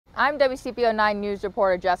I'm WCPO 9 News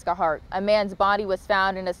reporter Jessica Hart. A man's body was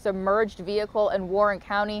found in a submerged vehicle in Warren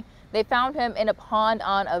County. They found him in a pond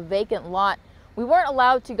on a vacant lot. We weren't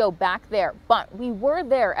allowed to go back there, but we were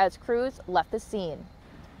there as crews left the scene.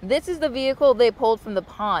 This is the vehicle they pulled from the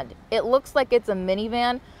pond. It looks like it's a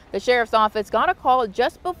minivan. The sheriff's office got a call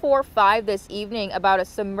just before 5 this evening about a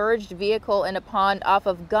submerged vehicle in a pond off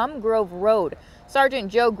of Gum Grove Road.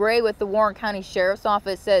 Sergeant Joe Gray with the Warren County Sheriff's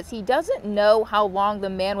Office says he doesn't know how long the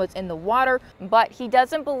man was in the water, but he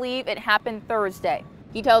doesn't believe it happened Thursday.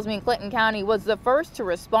 He tells me Clinton County was the first to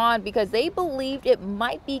respond because they believed it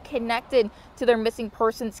might be connected to their missing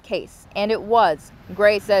persons case, and it was.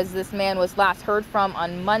 Gray says this man was last heard from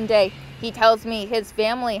on Monday. He tells me his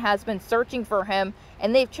family has been searching for him,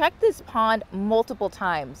 and they've checked this pond multiple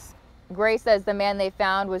times. Gray says the man they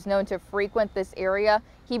found was known to frequent this area.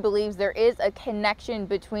 He believes there is a connection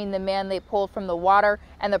between the man they pulled from the water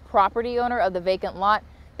and the property owner of the vacant lot.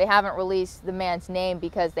 They haven't released the man's name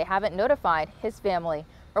because they haven't notified his family.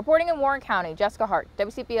 Reporting in Warren County, Jessica Hart,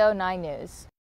 WCPO 9 News.